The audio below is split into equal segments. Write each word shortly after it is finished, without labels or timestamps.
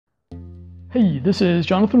Hey, this is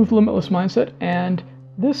Jonathan with Limitless Mindset, and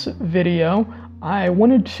this video I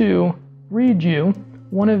wanted to read you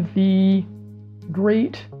one of the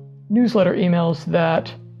great newsletter emails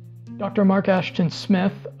that Dr. Mark Ashton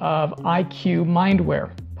Smith of IQ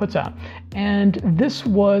Mindware puts out. And this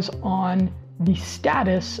was on the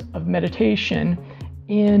status of meditation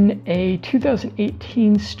in a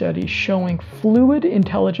 2018 study showing fluid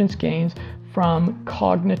intelligence gains from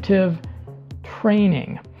cognitive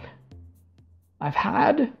training. I've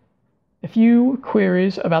had a few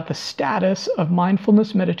queries about the status of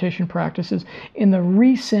mindfulness meditation practices in the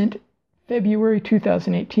recent February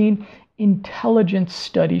 2018 intelligence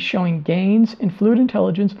study showing gains in fluid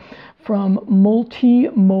intelligence from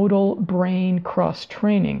multimodal brain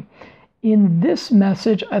cross-training. In this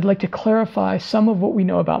message, I'd like to clarify some of what we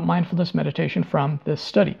know about mindfulness meditation from this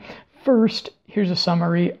study. First, here's a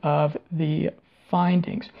summary of the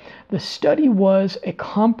findings. The study was a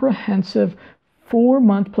comprehensive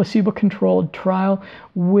 4-month placebo-controlled trial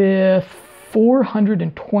with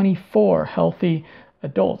 424 healthy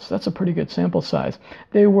adults. That's a pretty good sample size.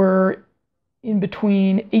 They were in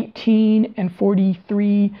between 18 and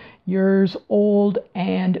 43 years old,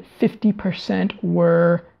 and 50%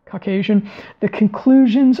 were Caucasian. The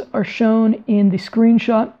conclusions are shown in the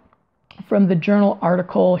screenshot from the journal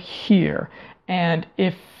article here. And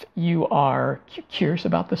if you are curious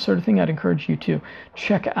about this sort of thing, I'd encourage you to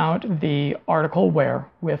check out the article where,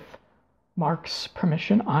 with Mark's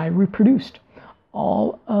permission, I reproduced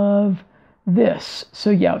all of this.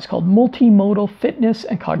 So yeah, it's called Multimodal Fitness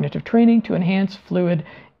and Cognitive Training to Enhance Fluid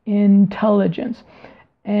Intelligence.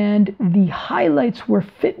 And the highlights were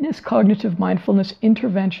fitness cognitive mindfulness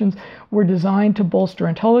interventions were designed to bolster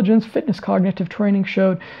intelligence. Fitness cognitive training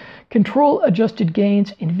showed control-adjusted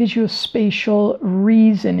gains in visuospatial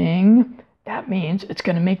reasoning. That means it's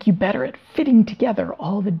going to make you better at fitting together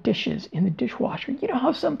all the dishes in the dishwasher. You know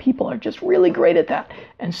how some people are just really great at that,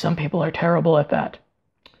 and some people are terrible at that.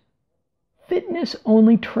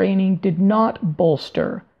 Fitness-only training did not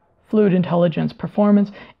bolster fluid intelligence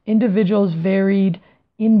performance. Individuals varied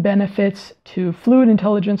in benefits to fluid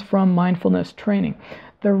intelligence from mindfulness training.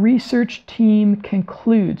 The research team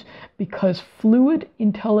concludes because fluid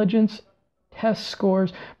intelligence test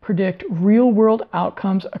scores predict real-world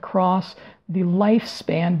outcomes across the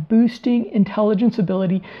lifespan, boosting intelligence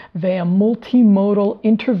ability via multimodal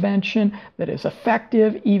intervention that is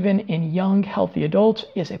effective even in young, healthy adults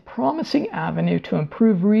is a promising avenue to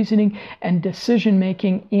improve reasoning and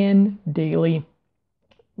decision-making in daily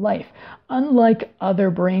life. Unlike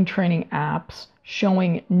other brain training apps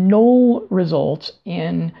showing null results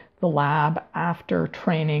in the lab after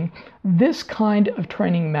training, this kind of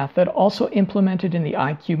training method, also implemented in the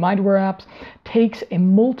IQ Mindware apps, takes a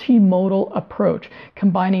multimodal approach,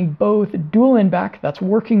 combining both dual and-back, that's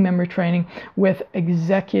working memory training, with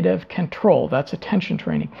executive control, that's attention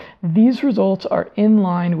training. These results are in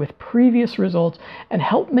line with previous results and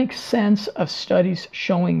help make sense of studies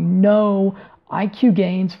showing no IQ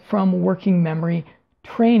gains from working memory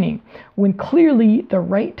training, when clearly the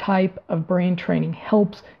right type of brain training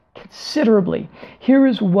helps considerably. Here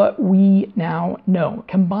is what we now know.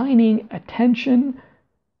 Combining attention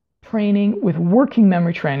training with working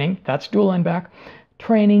memory training, that's dual and back,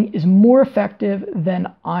 training is more effective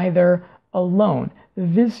than either alone.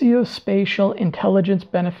 Visuospatial intelligence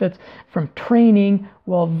benefits from training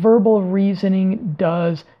while verbal reasoning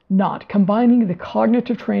does not. Combining the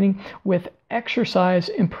cognitive training with exercise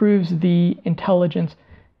improves the intelligence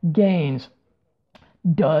gains.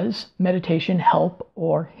 Does meditation help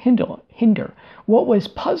or hinder? What was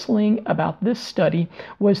puzzling about this study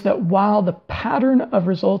was that while the pattern of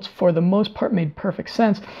results for the most part made perfect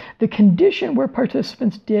sense, the condition where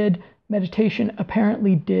participants did meditation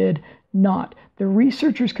apparently did not. The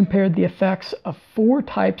researchers compared the effects of 4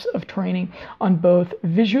 types of training on both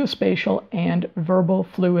visuospatial and verbal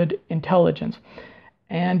fluid intelligence.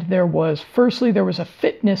 And there was a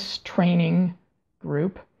fitness training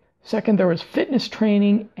group. Second, there was fitness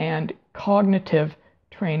training and cognitive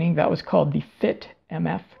training. That was called the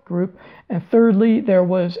FIT-MF group. And thirdly, there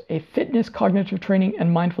was a fitness, cognitive training,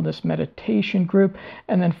 and mindfulness meditation group.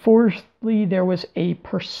 And then fourthly, there was a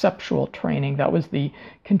perceptual training. That was the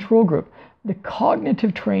control group. The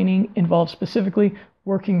cognitive training involved specifically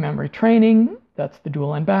working memory training. That's the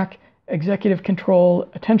dual and back, executive control,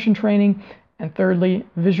 attention training, and thirdly,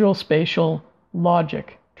 visual spatial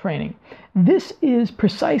logic training. This is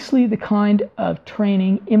precisely the kind of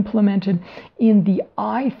training implemented in the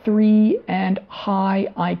i3 and High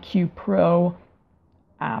IQ Pro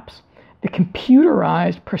apps. The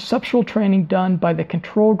computerized perceptual training done by the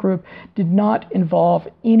control group did not involve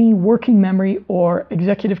any working memory or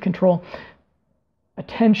executive control,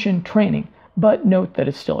 attention training, but note that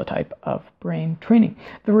it's still a type of brain training.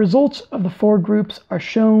 The results of the 4 groups are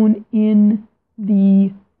shown in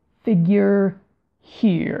the figure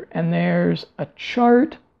here, and there's a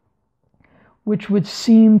chart which would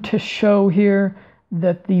seem to show here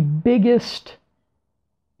that the biggest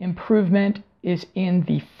improvement is in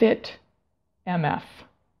the Fit MF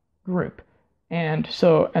group. And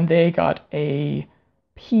they got a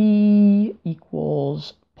P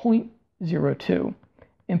equals 0.02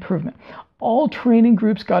 improvement. All training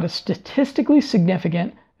groups got a statistically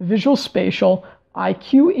significant visual spatial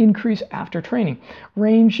IQ increase after training,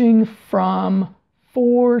 ranging from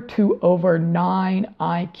 4 to over 9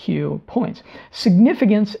 IQ points.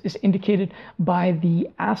 Significance is indicated by the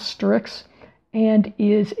asterisk and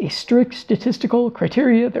is a strict statistical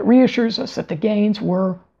criteria that reassures us that the gains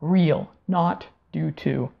were real, not due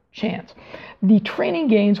to chance. The training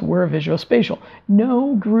gains were visuospatial.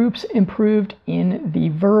 No groups improved in the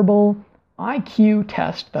verbal IQ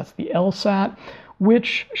test, that's the LSAT,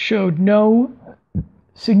 which showed no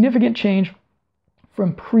significant change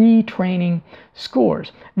from pre-training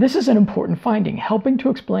scores. This is an important finding, helping to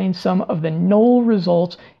explain some of the null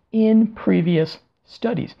results in previous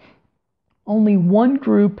studies. Only one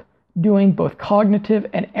group doing both cognitive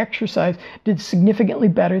and exercise did significantly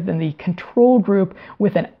better than the control group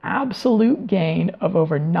with an absolute gain of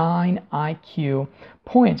over 9 IQ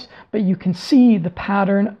points. But you can see the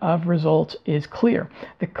pattern of results is clear.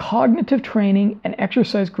 The cognitive training and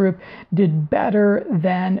exercise group did better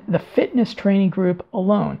than the fitness training group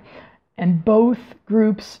alone. And both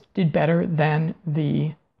groups did better than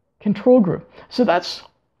the control group. So that's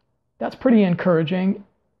pretty encouraging.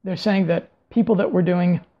 They're saying that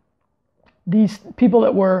these people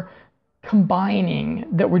that were combining,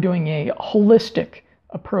 that were doing a holistic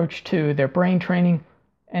approach to their brain training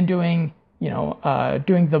and doing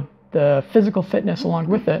the physical fitness along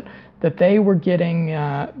with it, that they were getting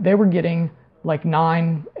like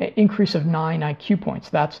increase of 9 IQ points.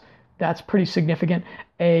 That's pretty significant.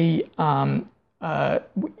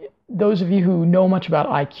 Those of you who know much about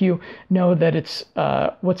IQ know that it's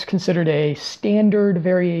what's considered a standard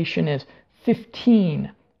variation is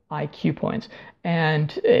 15 IQ points.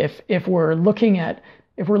 And if we're looking at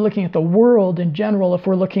the world in general, if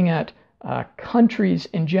we're looking at countries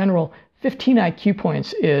in general, 15 IQ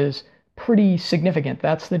points is pretty significant.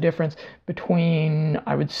 That's the difference between,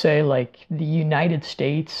 I would say, like the United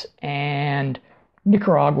States and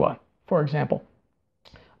Nicaragua, for example.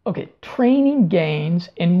 Okay, training gains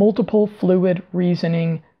in multiple fluid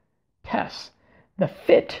reasoning tests. The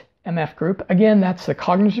Fit MF group, again, that's the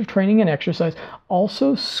cognitive training and exercise,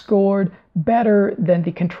 also scored better than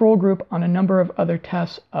the control group on a number of other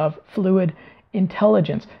tests of fluid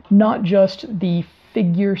intelligence, not just the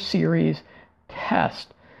figure series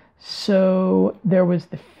test. So there was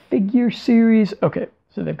the figure series. Okay,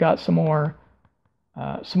 so they've got some more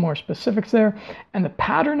specifics there. And the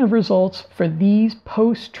pattern of results for these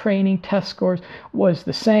post-training test scores was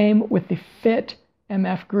the same, with the Fit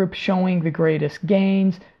MF group showing the greatest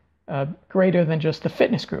gains, greater than just the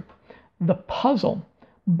fitness group. The puzzle.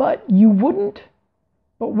 But wouldn't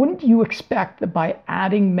you expect that by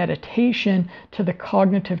adding meditation to the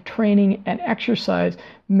cognitive training and exercise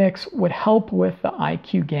mix would help with the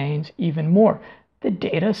IQ gains even more? The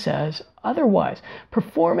data says otherwise.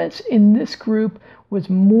 Performance in this group was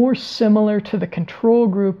more similar to the control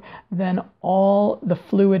group than all the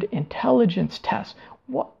fluid intelligence tests.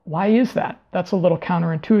 Why is that? That's a little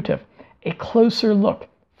counterintuitive. A closer look.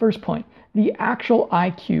 First point, the actual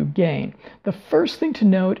IQ gain. The first thing to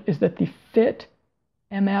note is that the Fit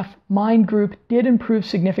MF mind group did improve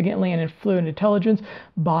significantly in fluid intelligence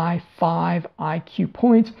by 5 IQ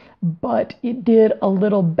points, but it did a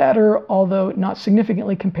little better, although not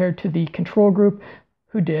significantly, compared to the control group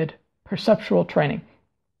who did perceptual training.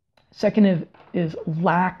 Second is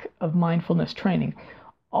lack of mindfulness training.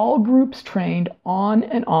 All groups trained on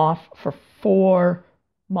and off for 4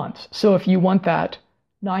 months. So if you want that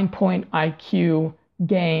 9-point IQ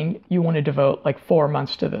gain, you want to devote like 4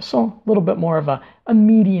 months to this. So a little bit more of a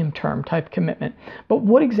medium term type commitment. But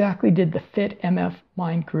what exactly did the Fit MF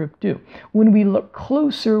mind group do? When we look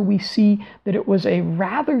closer, we see that it was a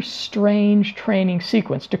rather strange training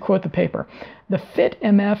sequence, to quote the paper. The Fit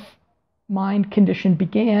MF mind condition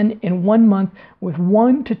began in 1 month with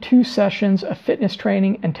 1 to 2 sessions of fitness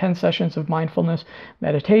training and 10 sessions of mindfulness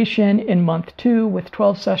meditation. In month 2 with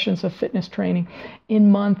 12 sessions of fitness training. In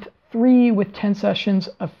month 3 with 10 sessions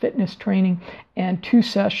of fitness training and 2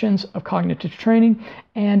 sessions of cognitive training.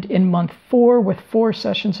 And in month 4 with 4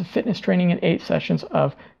 sessions of fitness training and 8 sessions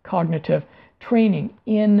of cognitive training.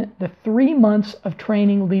 In the 3 months of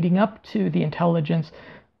training leading up to the intelligence,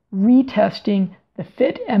 retesting, the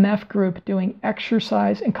Fit MF group doing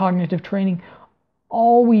exercise and cognitive training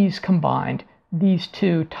always combined these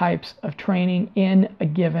two types of training in a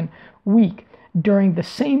given week. During the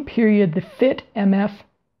same period, the Fit MF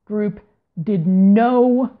group did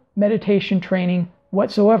no meditation training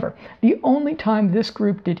whatsoever. The only time this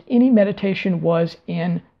group did any meditation was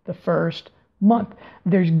in the first month.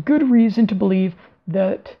 There's good reason to believe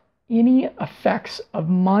that any effects of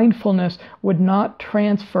mindfulness would not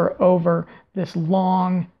transfer over this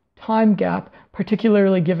long time gap,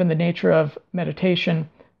 particularly given the nature of meditation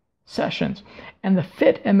sessions. And the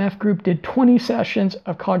Fit MF group did 20 sessions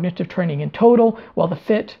of cognitive training in total, while the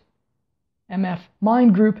Fit MF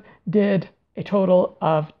Mind group did a total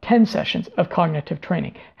of 10 sessions of cognitive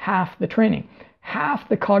training, half the training, half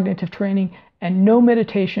the cognitive training, and no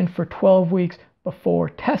meditation for 12 weeks before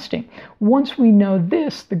testing. Once we know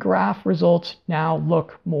this, the graph results now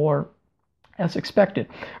look more as expected.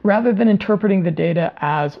 Rather than interpreting the data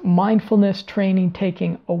as mindfulness training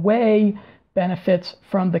taking away benefits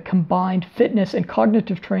from the combined fitness and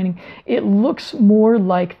cognitive training, it looks more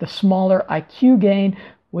like the smaller IQ gain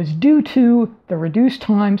was due to the reduced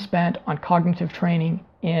time spent on cognitive training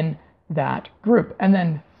in that group. And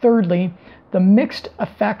then thirdly, the mixed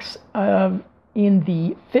effects in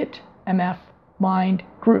the Fit MF Mind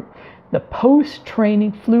group. The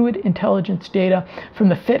post-training fluid intelligence data from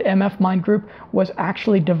the Fit MF Mind group was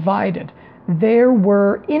actually divided. There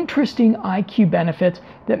were interesting IQ benefits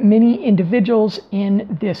that many individuals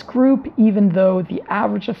in this group, even though the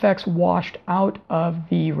average effects washed out of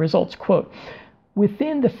the results. Quote,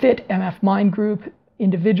 within the Fit MF Mind group,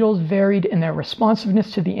 individuals varied in their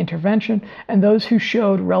responsiveness to the intervention, and those who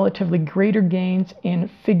showed relatively greater gains in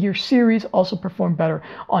figure series also performed better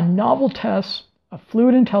on novel tests of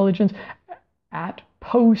fluid intelligence at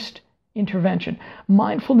post-intervention.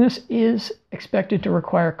 Mindfulness is expected to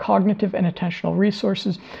require cognitive and attentional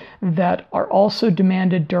resources that are also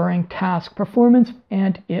demanded during task performance,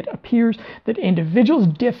 and it appears that individuals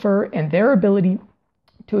differ in their ability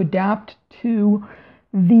to adapt to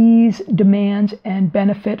these demands and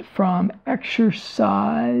benefit from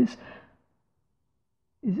exercise.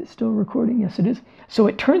 Is it still recording? Yes, it is. So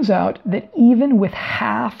it turns out that even with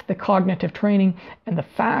half the cognitive training and the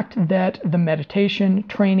fact that the meditation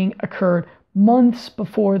training occurred months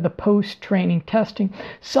before the post-training testing,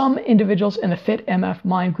 some individuals in the Fit MF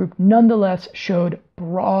Mind group nonetheless showed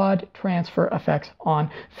broad transfer effects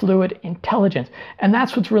on fluid intelligence. And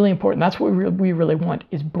that's what's really important. That's what we really want,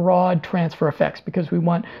 is broad transfer effects, because we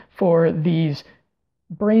want for these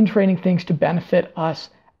brain training things to benefit us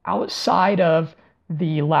outside of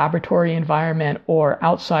the laboratory environment or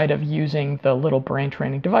outside of using the little brain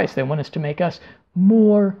training device. They want us to make us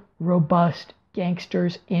more robust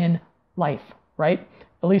gangsters in life, right?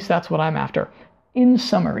 At least that's what I'm after. In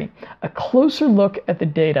summary, a closer look at the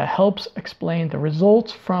data helps explain the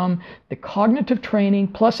results from the cognitive training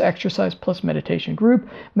plus exercise plus meditation group.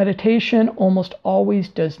 Meditation almost always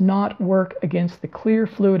does not work against the clear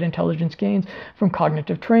fluid intelligence gains from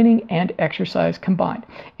cognitive training and exercise combined.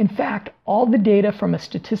 In fact, all the data from a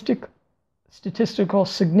statistical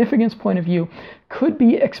significance point of view could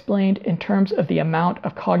be explained in terms of the amount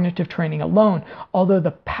of cognitive training alone, although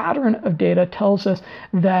the pattern of data tells us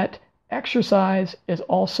that exercise is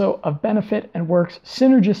also of benefit and works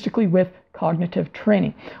synergistically with cognitive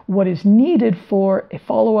training. What is needed for a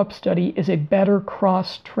follow-up study is a better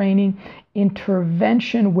cross-training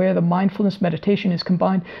intervention where the mindfulness meditation is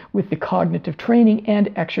combined with the cognitive training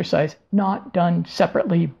and exercise, not done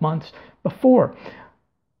separately months before.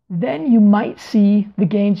 Then you might see the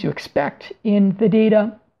gains you expect in the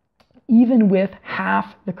data, even with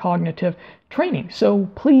half the cognitive training. So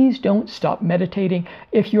please don't stop meditating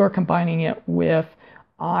if you are combining it with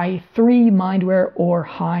i3 Mindware or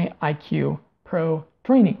High IQ Pro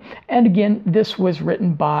training. And again, this was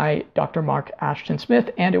written by Dr. Mark Ashton Smith,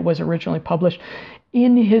 and it was originally published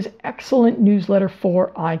in his excellent newsletter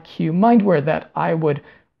for IQ Mindware that I would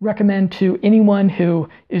recommend to anyone who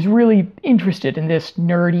is really interested in this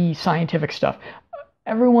nerdy scientific stuff.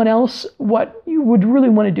 Everyone else, what you would really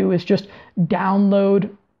want to do is just download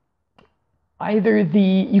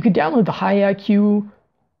you could download the High IQ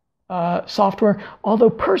software,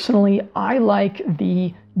 although personally I like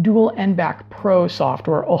the Dual NBAC Pro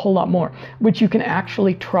software a whole lot more, which you can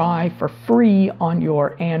actually try for free on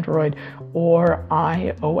your Android or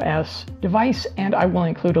iOS device, and I will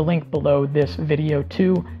include a link below this video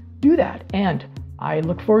to do that. And I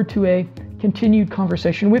look forward to a continued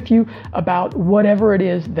conversation with you about whatever it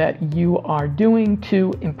is that you are doing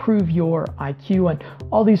to improve your IQ and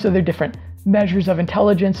all these other different measures of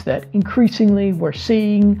intelligence that increasingly we're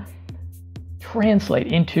seeing translate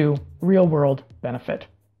into real-world benefit.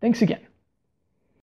 Thanks again.